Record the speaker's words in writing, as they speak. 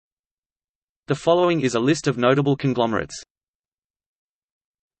The following is a list of notable conglomerates.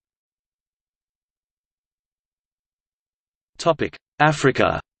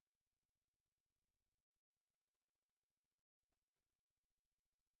 Africa.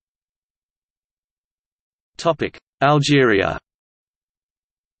 Algeria.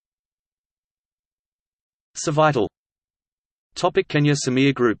 Civital. Kenya.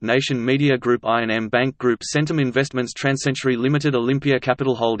 Samir Group, Nation Media Group, I&M Bank Group, Centum Investments, Transcentury Limited, Olympia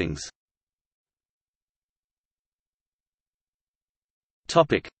Capital Holdings.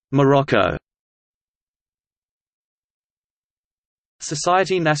 Morocco.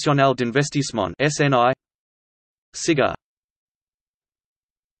 Société Nationale d'Investissement (SNI). SIGA.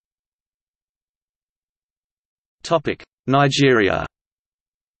 Nigeria.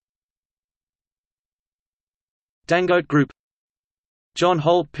 Dangote Group, John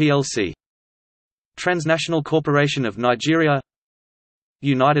Holt plc, Transnational Corporation of Nigeria,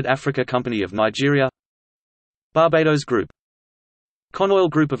 United Africa Company of Nigeria, Barbados Group, Conoil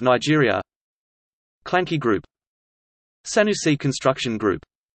Group of Nigeria, Clanky Group, Sanusi Construction Group.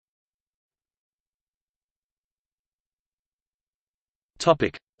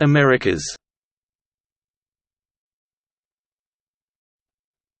 Americas.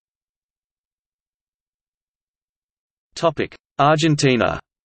 Argentina.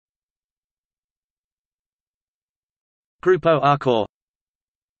 Grupo Arcor,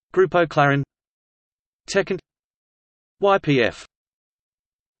 Grupo Clarin, Techint, YPF.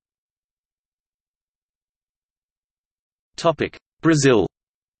 Brazil.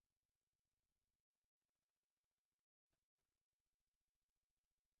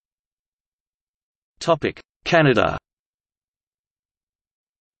 Canada.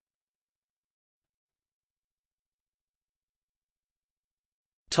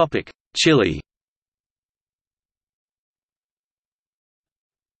 Chile.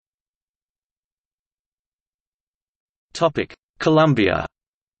 Colombia.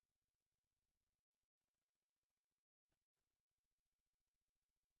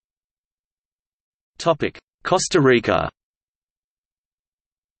 Costa Rica.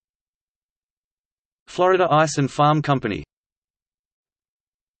 Florida Ice and Farm Company.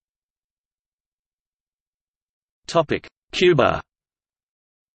 Cuba.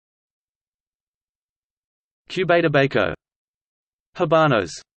 Cubatabaco. Habanos.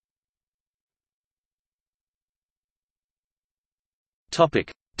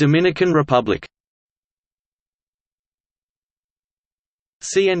 Dominican Republic.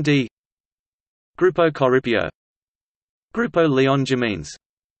 CND. Grupo Corripio. Grupo Leon Jimenez.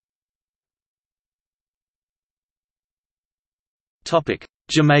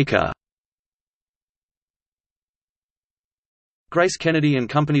 Jamaica. Grace Kennedy and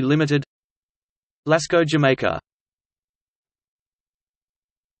Company Limited. Lasco Jamaica.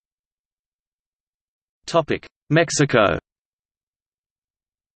 Mexico.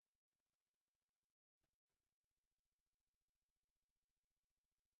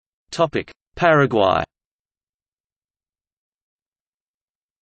 Paraguay.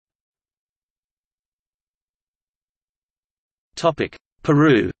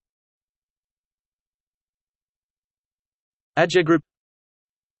 Peru. Adja Group,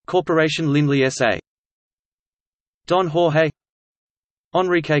 Corporation Lindley S.A. Don Jorge,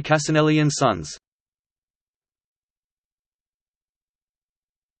 Enrique Casanelli and Sons.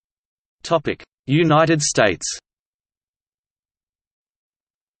 United States.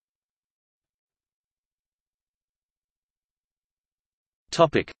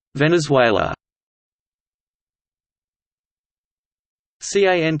 Venezuela.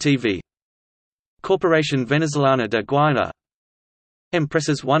 CANTV, Corporación Venezolana de Guayana.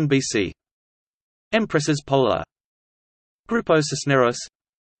 Empresas 1BC, Empresas Polar, Grupo Cisneros,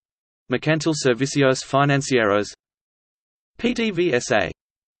 Mercantil Servicios Financieros, PDVSA.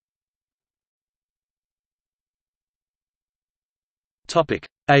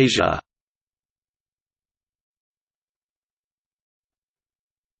 Asia.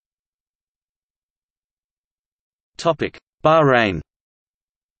 Bahrain.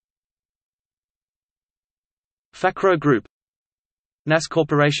 Fakro Group, NAS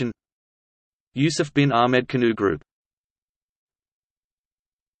Corporation, Yusuf bin Ahmed Kanu Group.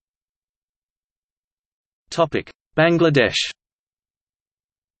 Bangladesh.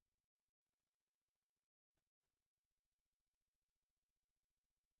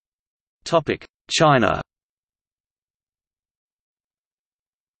 China.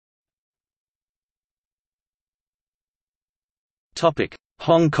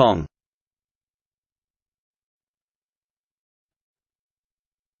 Hong Kong.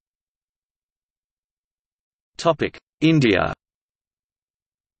 India.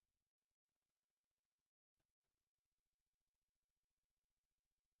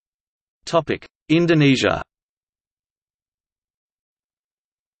 Indonesia.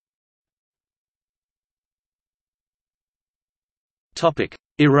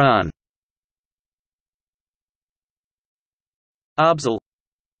 Iran. Arbzel,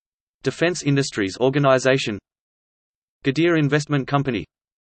 Defense Industries Organization, Gadir Investment Company,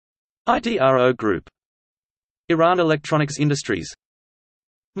 IDRO Group, Iran Electronics Industries,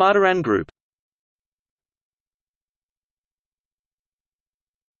 Mardaran Group.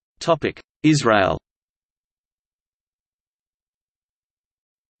 Israel.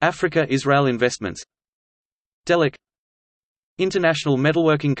 Africa Israel Investments, Delek, International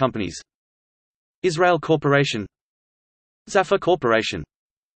Metalworking Companies, Israel Corporation, Zafar Corporation.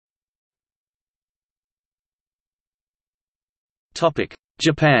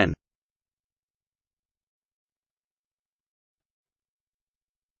 Japan.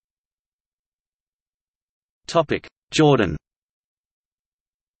 Jordan.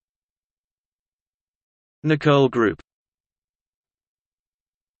 Nicole Group.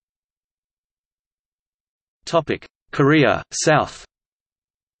 Korea, South.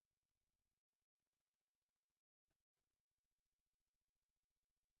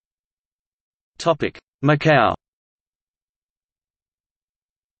 Macau.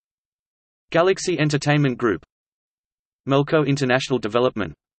 Galaxy Entertainment Group, Melco International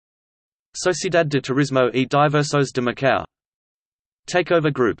Development, Sociedad de Turismo y Diversos de Macau,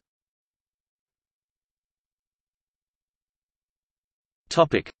 Takeover Group.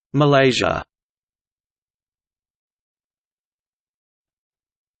 Malaysia.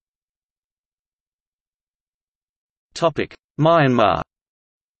 Myanmar.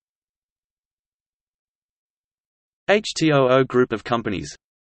 HTOO Group of Companies,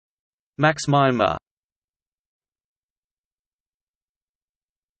 Max Myanmar.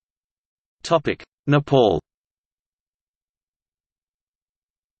 Nepal.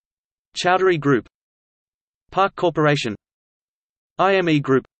 Chowdhury Group, Park Corporation, IME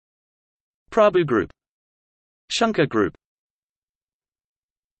Group, Prabhu Group, Shankar Group.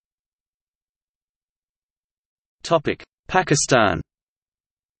 Pakistan.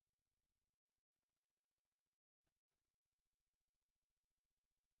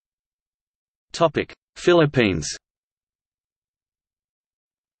 Philippines.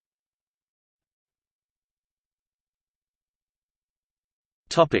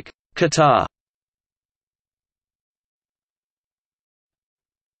 Qatar.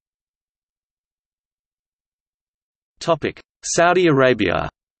 Saudi Arabia.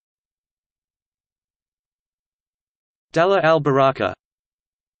 Dalla Al Baraka,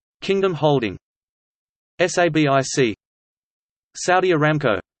 Kingdom Holding, SABIC, Saudi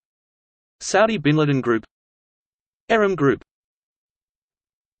Aramco, Saudi Bin Laden Group, Aram Group.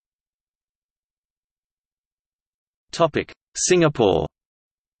 Singapore.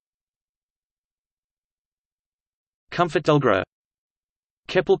 ComfortDelGro,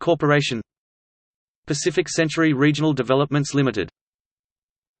 Keppel Corporation, Pacific Century Regional Developments Limited.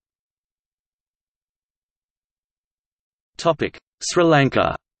 Sri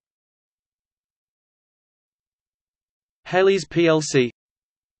Lanka. Hales plc,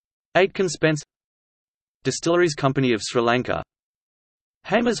 Aitken Spence, Distilleries Company of Sri Lanka,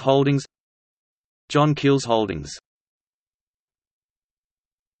 Hamers Holdings, John Keells Holdings.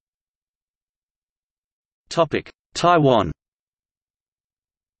 Taiwan.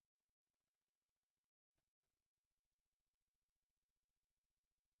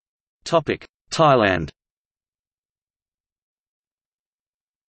 Thailand.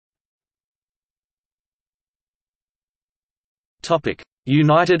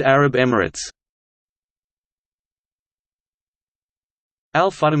 United Arab Emirates.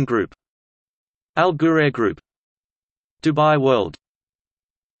 Al Futtaim Group, Al Ghurair Group, Dubai World.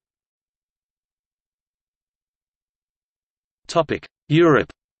 Europe.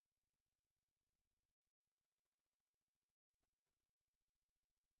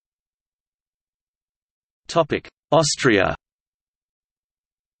 Austria.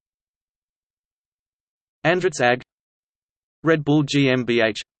 Andritz AG, Red Bull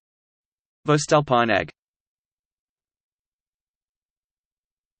GmbH, Voestalpine AG.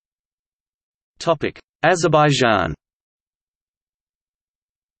 Azerbaijan.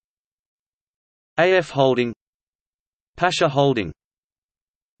 AF Holding, Pasha Holding.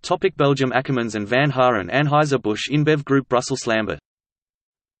 Belgium Ackermans and Van Haren Anheuser-Busch InBev Group Brussels Lambert.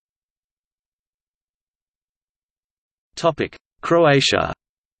 Croatia.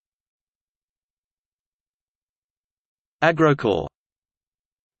 Agrocor.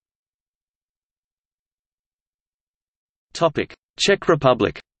 Czech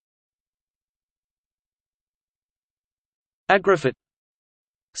Republic. Agrofert.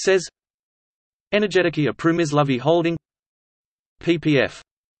 SES Energetyki a Průmyslový holding. PPF.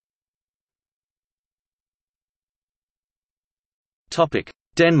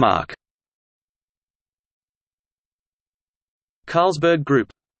 Denmark. Carlsberg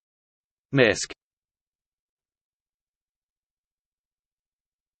Group. Maersk.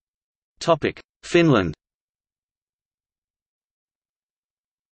 Finland.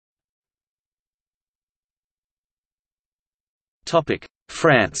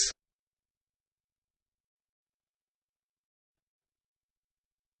 France.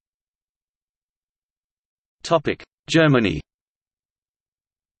 Germany.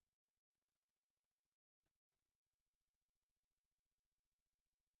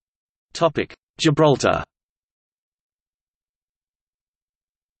 Gibraltar.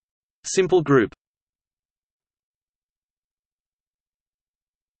 Simple Group.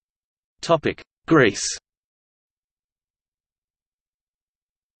 Greece.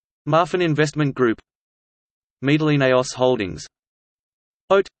 Marfin Investment Group. Medalineos Holdings.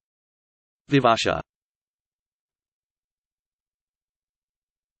 Oat. Vivacia.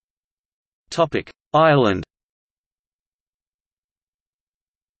 Ireland.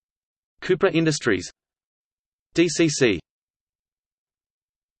 Cooper Industries. DCC.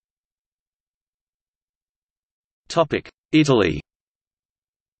 Italy.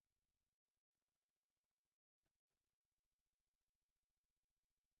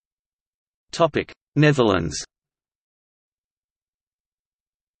 Netherlands.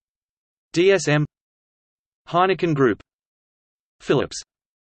 DSM. Heineken Group. Philips.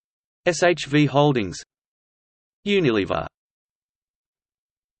 SHV Holdings. Unilever.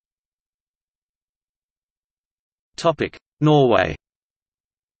 Norway.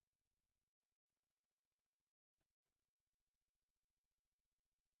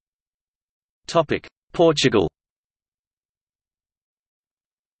 Portugal.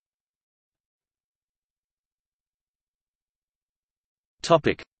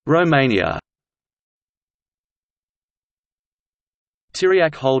 Romania.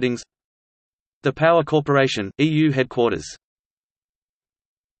 Tiriac Holdings. The Power Corporation, EU headquarters.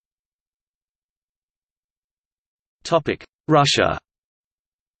 Russia.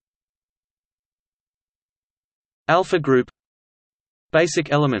 Alpha Group.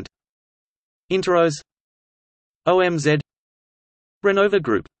 Basic Element. Interos. OMZ. Renova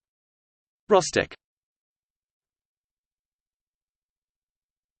Group. Rostec.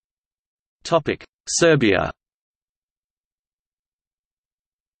 Serbia.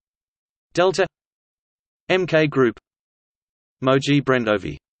 Delta. MK Group. Moji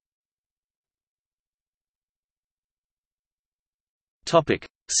Brendovi.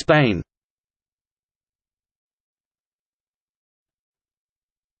 Spain.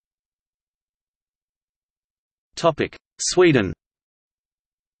 Sweden.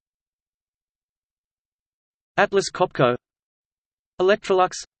 Atlas Copco.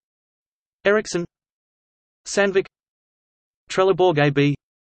 Electrolux. Ericsson. Sandvik. Trelleborg AB.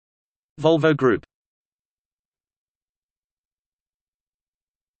 Volvo Group.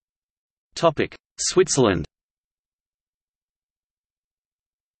 Switzerland.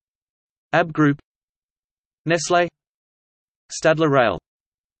 AB Group. Nestlé. Stadler Rail.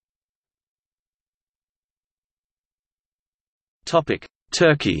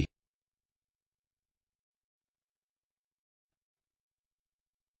 Turkey.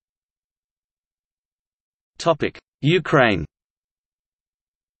 Ukraine.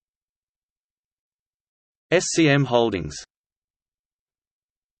 SCM Holdings.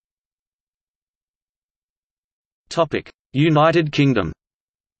 United Kingdom.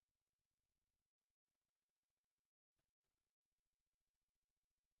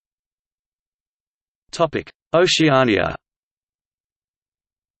 Oceania.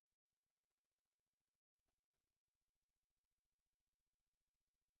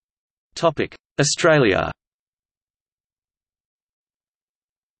 Australia.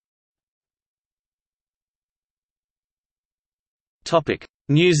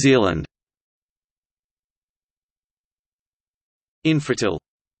 New Zealand. Infratil.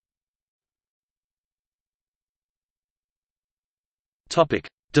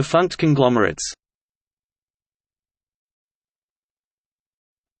 Defunct conglomerates.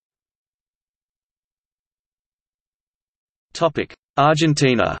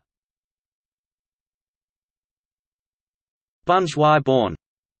 Argentina. Bunge y Born.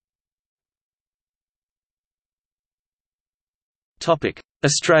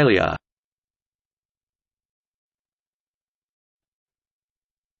 Australia.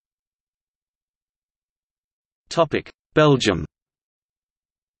 Belgium.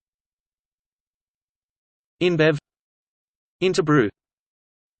 InBev. Interbrew.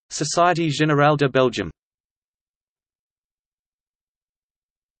 Société Générale de Belgium.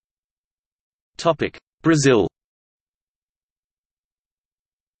 Brazil.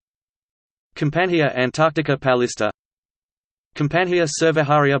 Companhia Antártica Paulista, Companhia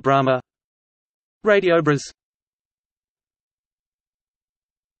Cervejaria Brahma, Radiobras.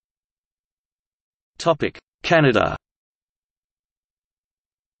 Canada.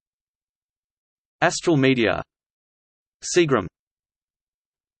 Astral Media, Seagram.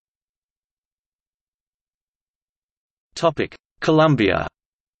 Colombia.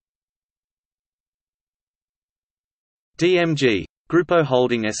 DMG, Grupo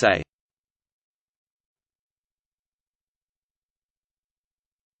Holding S.A.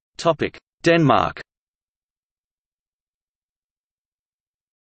 Denmark.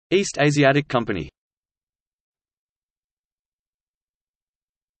 East Asiatic Company.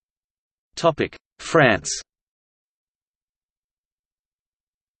 France.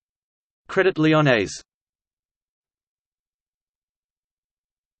 Credit Lyonnais.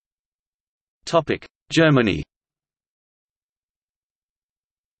 Germany.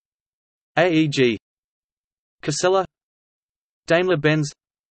 AEG, Casella, Daimler-Benz,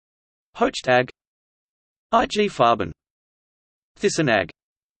 Hocht AG, IG Farben, Thyssen AG.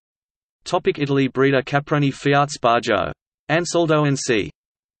 Italy. Breda Caproni Fiat Spargo, Ansaldo and C.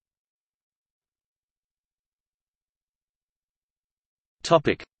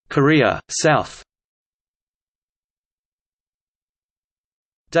 Korea, South.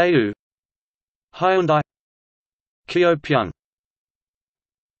 Daewoo, Hyundai, Kyo-Pyeong.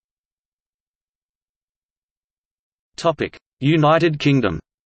 United Kingdom.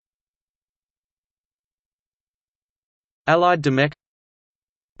 Allied Domecq,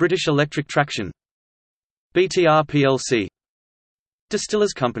 British Electric Traction, BTR plc,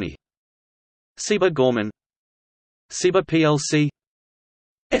 Distillers Company, Sieber Gorman, Sieber plc,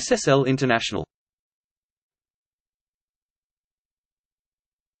 SSL International.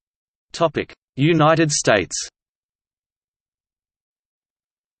 United States.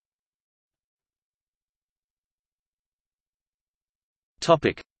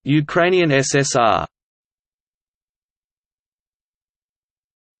 Ukrainian SSR.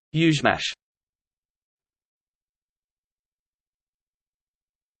 Yuzhmash.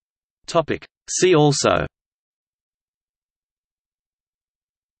 See also: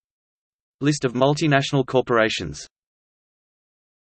 List of multinational corporations.